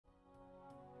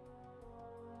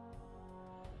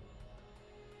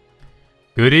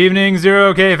Good evening,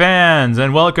 0K fans,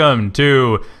 and welcome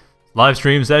to live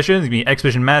stream session. It's going to be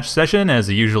exhibition match session, as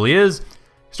it usually is.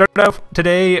 Started out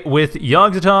today with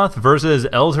Yogzototh versus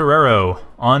ElTorero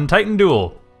on Titan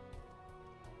Duel.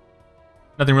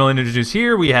 Nothing really to introduce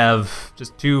here. We have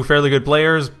just two fairly good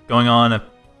players going on a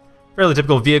fairly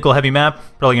typical vehicle-heavy map.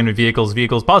 Probably going to be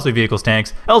vehicles, possibly vehicles,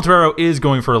 tanks. ElTorero is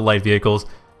going for light vehicles.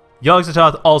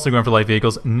 Yogzototh also going for light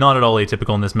vehicles. Not at all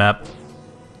atypical in this map.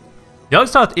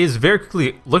 Yogzototh is very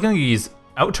quickly looking like he's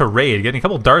out to raid, getting a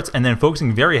couple darts and then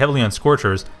focusing very heavily on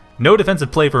Scorchers. No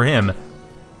defensive play for him.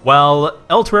 While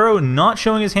ElTorero not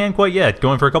showing his hand quite yet,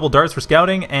 going for a couple darts for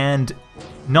scouting and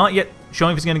not yet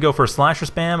showing if he's going to go for Slasher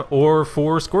spam or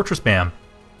for Scorcher spam.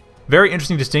 Very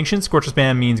interesting distinction. Scorcher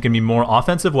spam means going to be more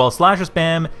offensive, while Slasher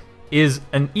spam is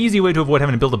an easy way to avoid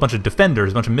having to build a bunch of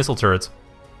defenders, a bunch of missile turrets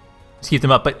to keep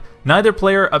them up. But neither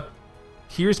player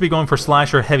appears to be going for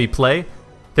Slasher heavy play.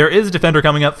 There is a defender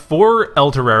coming up for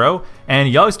ElTorero,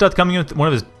 and Yogzototh coming in with one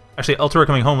of his... Actually, ElTorero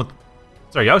coming home with...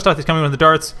 Sorry, Yogzototh is coming in with the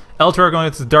darts. ElTorero going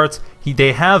with the darts.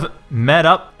 They have met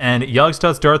up, and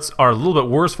Yogzototh's darts are a little bit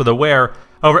worse for the wear.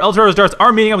 However, ElTorero's darts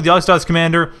are meeting up with Yogzototh's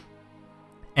commander,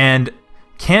 and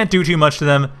can't do too much to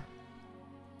them.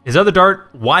 His other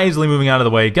dart wisely moving out of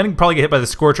the way, probably get hit by the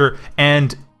Scorcher,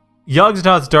 and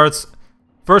Yogzototh's darts...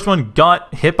 First one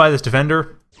got hit by this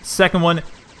defender. Second one...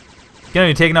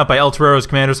 getting taken out by ElTorero's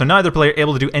commander, so neither player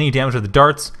able to do any damage with the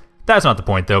darts. That's not the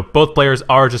point, though. Both players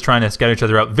are just trying to scout each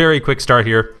other out. Very quick start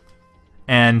here.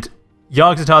 And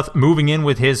Yogzototh moving in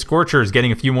with his Scorchers,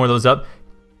 getting a few more of those up.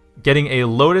 Getting a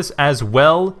Lotus as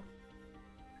well.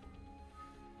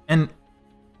 And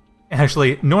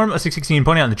actually, Norm616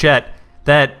 pointing out in the chat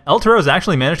that ElTorero's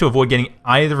actually managed to avoid getting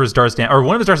either of his darts damaged. Or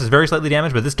one of his darts is very slightly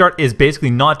damaged, but this dart is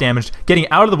basically not damaged. Getting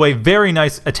out of the way, very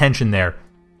nice attention there.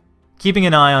 Keeping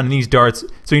an eye on these darts,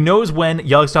 so he knows when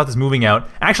Yogzototh is moving out.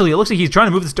 Actually, it looks like he's trying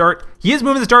to move this dart. He is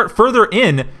moving this dart further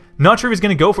in. Not sure if he's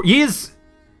going to go for... He is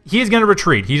going to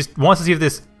retreat. He just wants to see if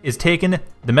this is taken.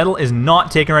 The metal is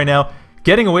not taken right now.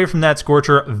 Getting away from that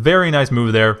Scorcher. Very nice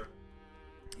move there.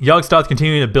 Yogzototh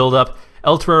continuing to build up.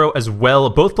 ElTorero as well.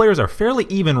 Both players are fairly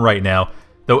even right now,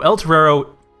 though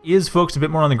ElTorero is focused a bit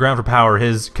more on the ground for power.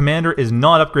 His commander is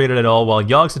not upgraded at all, while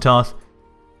Yogzototh...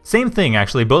 Same thing,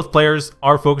 actually. Both players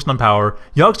are focused on power.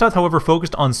 Yogzototh, however,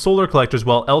 focused on solar collectors,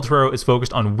 while ElTorero is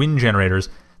focused on wind generators.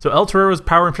 So ElTorero's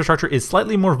power infrastructure is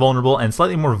slightly more vulnerable and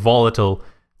slightly more volatile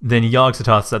than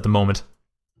Yogzototh's at the moment.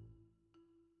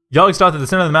 Yogzototh at the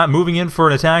center of the map, moving in for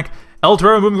an attack.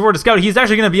 ElTorero moving forward to scout. He's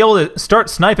actually going to be able to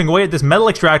start sniping away at this metal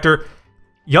extractor.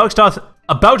 Yogzototh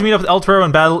about to meet up with ElTorero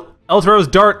in battle. ElTorero's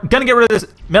dart going to get rid of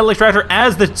this metal extractor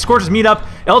as the Scorchers meet up.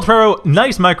 ElTorero,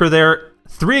 nice micro there.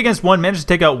 3 against 1, managed to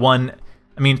take out 1.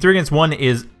 I mean, 3 against 1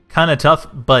 is kind of tough,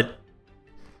 but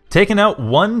taking out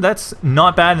 1, that's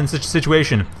not bad in such a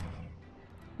situation. At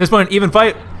this point, an even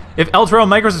fight. If ElTorero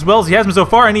micros as well as he has been so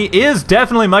far, and he is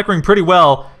definitely microing pretty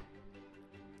well,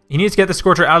 he needs to get the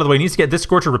Scorcher out of the way. He needs to get this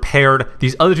Scorcher repaired.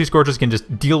 These other 2 Scorchers can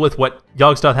just deal with what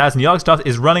Yogzototh has, and Yogzototh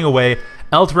is running away.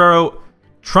 ElTorero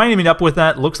trying to meet up with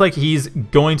that. Looks like he's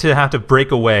going to have to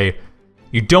break away.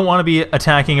 You don't want to be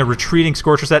attacking a retreating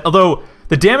Scorcher set, although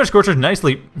the damage Scorcher nice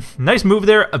move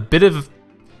there, a bit of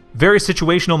very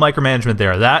situational micromanagement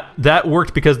there. That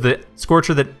worked because the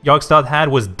Scorcher that Yogzototh had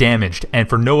was damaged, and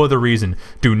for no other reason.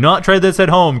 Do not try this at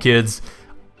home, kids,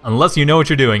 unless you know what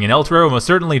you're doing, and ElTorero most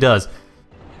certainly does.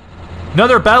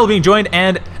 Another battle being joined,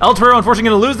 and ElTorero unfortunately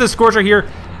going to lose this Scorcher here,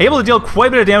 able to deal quite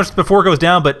a bit of damage before it goes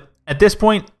down, but at this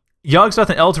point, Yogzototh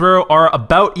and ElTorero are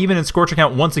about even in Scorcher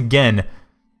count once again.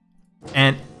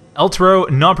 And ElTorero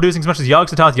not producing as much as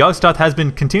Yogzototh. Yogzototh has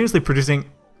been continuously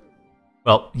producing...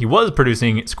 Well, he was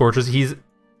producing Scorchers. He's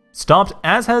stopped,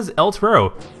 as has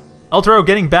ElTorero. ElTorero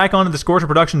getting back onto the Scorcher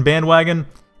production bandwagon.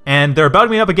 And they're about to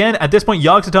meet up again. At this point,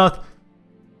 Yogzototh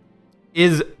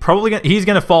is probably going to... He's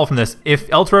going to fall from this. If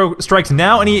ElTorero strikes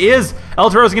now, and he is,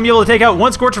 ElTorero is going to be able to take out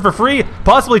 1 Scorcher for free.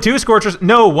 Possibly 2 Scorchers.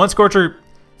 No, 1 Scorcher.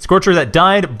 Scorcher that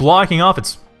died, blocking off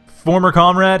its former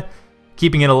comrade.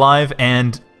 Keeping it alive,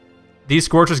 and... these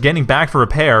Scorchers getting back for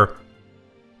repair.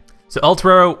 So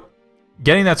ElTorero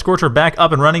getting that Scorcher back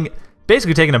up and running,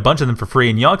 basically taking a bunch of them for free.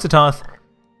 And Yogzototh,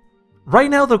 right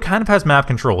now though, kind of has map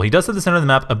control. He does have the center of the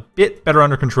map a bit better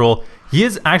under control. He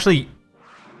is actually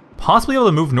possibly able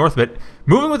to move north a bit.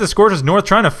 Moving with the Scorchers north,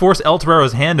 trying to force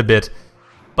ElTorero's hand a bit.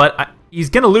 But he's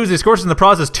going to lose his Scorchers in the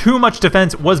process. Too much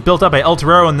defense was built up by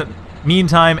ElTorero in the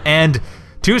meantime, and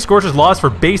 2 Scorchers lost for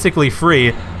basically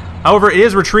free. However, it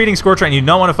is retreating Scorcher, and you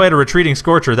don't want to fight a retreating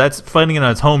Scorcher. That's fighting it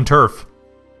on its home turf.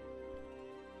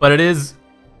 But it is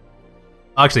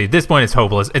Actually, at this point, it's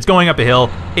hopeless. It's going up a hill.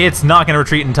 It's not going to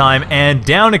retreat in time, and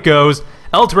down it goes.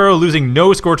 ElTorero losing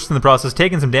no Scorchers in the process,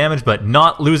 taking some damage, but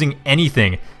not losing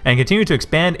anything, and continuing to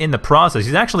expand in the process.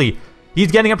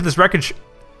 He's getting up to this wreckage.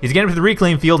 He's getting up to the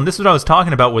reclaim field, and this is what I was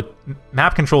talking about with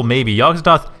map control, maybe.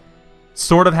 Yogzototh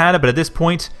sort of had it, but at this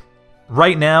point,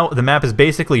 right now, the map is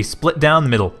basically split down the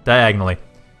middle, diagonally.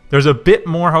 There's a bit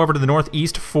more, however, to the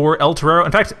northeast for ElTorero.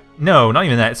 In fact, no, not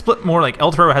even that. It's split more like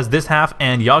ElTorero has this half,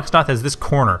 and Yogzototh has this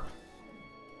corner.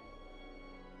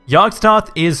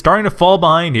 Yogzototh is starting to fall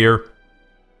behind here.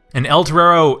 And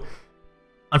ElTorero,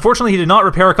 unfortunately, he did not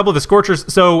repair a couple of his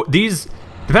Scorchers, so these,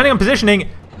 depending on positioning,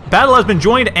 battle has been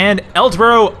joined, and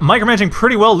ElTorero micromanaging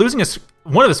pretty well, losing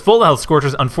one of his full health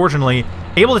Scorchers, unfortunately.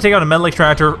 Able to take out a Metal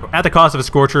Extractor at the cost of a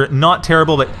Scorcher. Not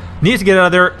terrible, but needs to get out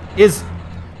of there.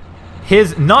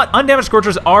 His not undamaged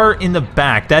Scorchers are in the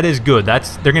back. That is good. They're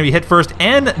going to be hit first,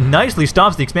 and nicely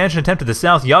stops the expansion attempt to the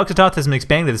south. Yogzototh has been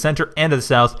expanding to the center and to the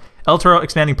south. ElTorero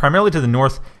expanding primarily to the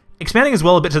north, expanding as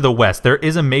well a bit to the west. There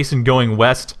is a Mason going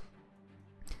west,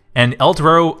 and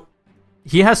ElTorero,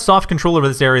 he has soft control over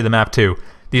this area of the map too.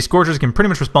 These Scorchers can pretty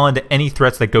much respond to any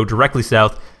threats that go directly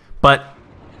south, but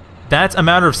that's a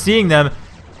matter of seeing them,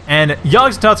 and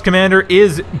Yogzototh's commander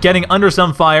is getting under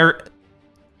some fire.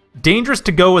 Dangerous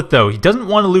to go with, though. He doesn't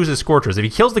want to lose his Scorchers. If he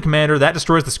kills the commander, that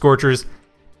destroys the Scorchers,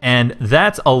 and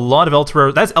that's a lot of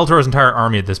ElTorero. That's ElTorero's entire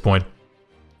army at this point.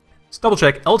 Let's double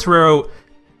check. ElTorero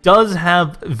does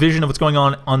have vision of what's going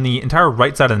on the entire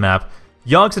right side of the map.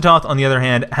 Yogzototh, on the other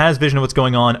hand, has vision of what's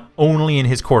going on only in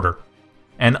his quarter,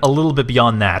 and a little bit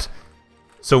beyond that.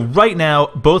 So right now,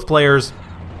 both players...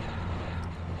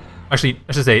 Actually,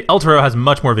 I should say, ElTorero has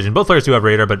much more vision. Both players do have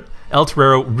radar, but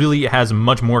ElTorero really has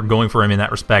much more going for him in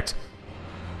that respect.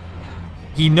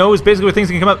 He knows basically where things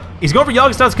can come up. He's going for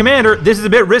Yogzototh's commander. This is a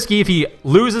bit risky. If he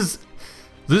loses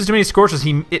too many Scorchers,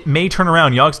 it may turn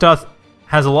around. Yogzototh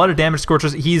has a lot of damage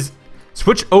Scorchers. He's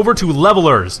switched over to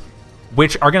Levelers,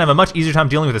 which are going to have a much easier time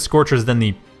dealing with the Scorchers than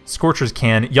the Scorchers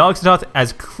can. Yogzototh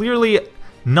has clearly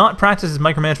not practiced his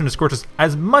micromanagement of Scorchers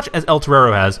as much as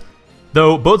ElTorero has,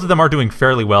 though both of them are doing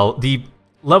fairly well. The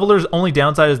Leveler's only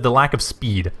downside is the lack of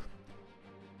speed.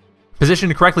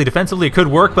 Positioned correctly defensively, it could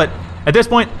work, but at this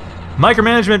point,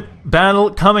 micromanagement battle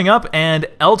coming up, and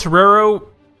ElTorero,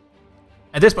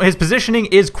 at this point, his positioning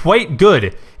is quite good.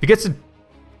 If he gets to,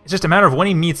 it's just a matter of when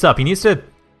he meets up. He needs to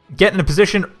get in a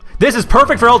position. This is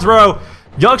perfect for ElTorero.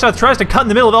 Yogzototh tries to cut in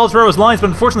the middle of ElTorero's lines, but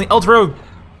unfortunately, ElTorero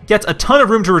gets a ton of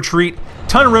room to retreat,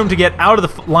 ton of room to get out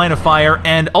of the line of fire,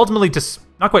 and ultimately to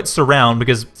not quite surround,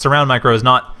 because surround micro is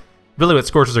not really what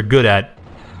Scorchers are good at.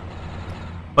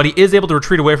 But he is able to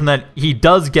retreat away from that. He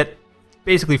does get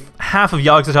basically half of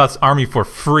Yogzototh's army for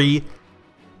free.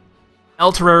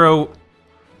 ElTorero,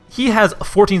 he has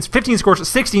 15 Scorchers,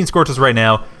 16 Scorchers right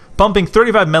now, pumping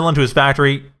 35 metal into his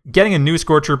factory, getting a new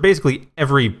Scorcher basically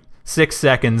every 6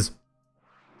 seconds.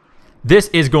 This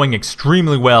is going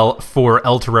extremely well for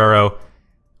ElTorero.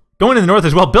 Going to the north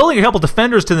as well, building a couple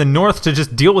defenders to the north to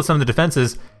just deal with some of the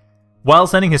defenses, while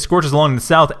sending his Scorchers along the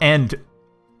south, and...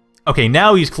 Okay,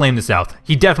 now he's claimed the south.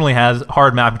 He definitely has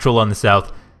hard map control on the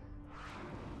south.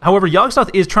 However, Yogzototh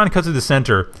is trying to cut through the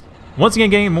center. Once again,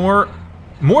 getting more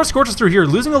Scorchers through here,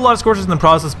 losing a lot of Scorchers in the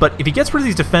process, but if he gets rid of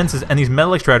these defenses and these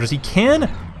metal extractors, he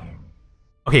can...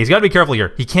 Okay, he's got to be careful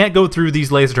here. He can't go through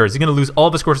these laser turrets. He's going to lose all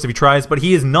of his Scorchers if he tries, but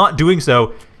he is not doing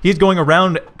so. He's going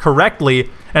around correctly,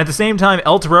 and at the same time,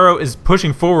 ElTorero is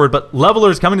pushing forward, but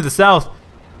Leveler's coming to the south,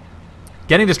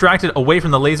 getting distracted away from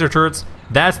the laser turrets.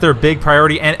 That's their big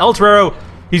priority, and ElTorero,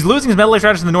 he's losing his metal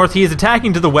extractors in the north. He is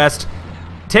attacking to the west,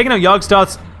 taking out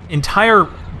Yogzototh's entire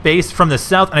base from the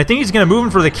south, and I think he's going to move in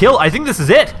for the kill. I think this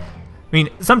is it. I mean,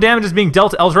 some damage is being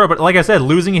dealt to ElTorero, but like I said,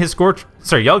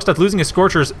 Yogzototh losing his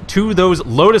Scorchers to those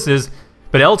Lotuses,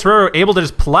 but ElTorero able to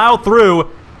just plow through.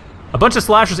 A bunch of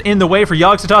slashers in the way for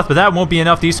Yogzototh, but that won't be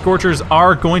enough. These Scorchers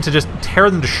are going to just tear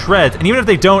them to shreds, and even if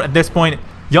they don't at this point,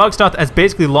 Yogzototh has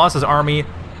basically lost his army,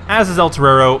 as is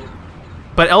ElTorero,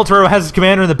 but ElTorero has his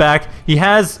commander in the back. He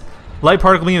has Light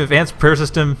Particle Beam, Advanced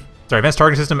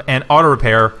Targeting System, and Auto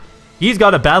Repair. He's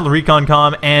got a Battle Recon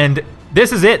Comm, and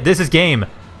this is it. This is game.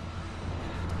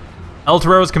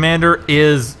 ElTorero's commander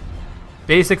is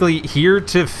basically here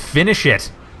to finish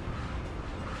it.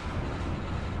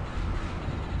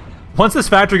 Once this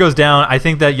factory goes down, I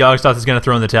think that Yogzototh is going to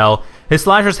throw in the towel. His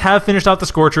slashers have finished off the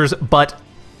Scorchers, but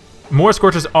more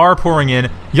Scorchers are pouring in.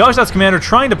 Yogzototh's commander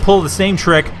trying to pull the same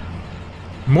trick.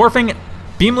 Morphing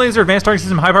Beam Laser, Advanced Targeting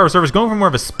System, High Power Service, going for more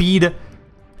of a bit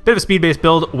of a speed-based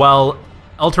build, while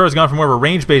ElTorero's gone for more of a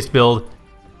range-based build,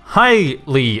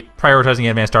 highly prioritizing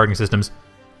Advanced Targeting Systems.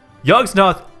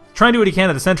 Yogzototh trying to do what he can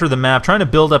at the center of the map, trying to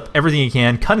build up everything he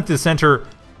can, cutting to the center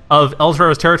of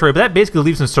ElTorero's territory, but that basically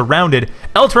leaves him surrounded.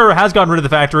 ElTorero has gotten rid of the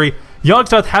factory.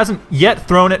 Yogzototh hasn't yet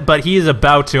thrown it, but he is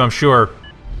about to, I'm sure.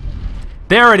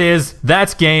 There it is.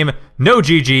 That's game. No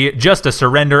GG, just a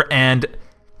surrender and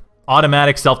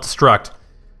automatic self-destruct.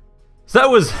 So that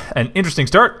was an interesting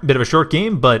start. Bit of a short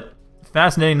game, but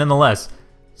fascinating nonetheless.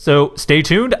 So stay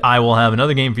tuned. I will have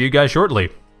another game for you guys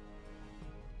shortly.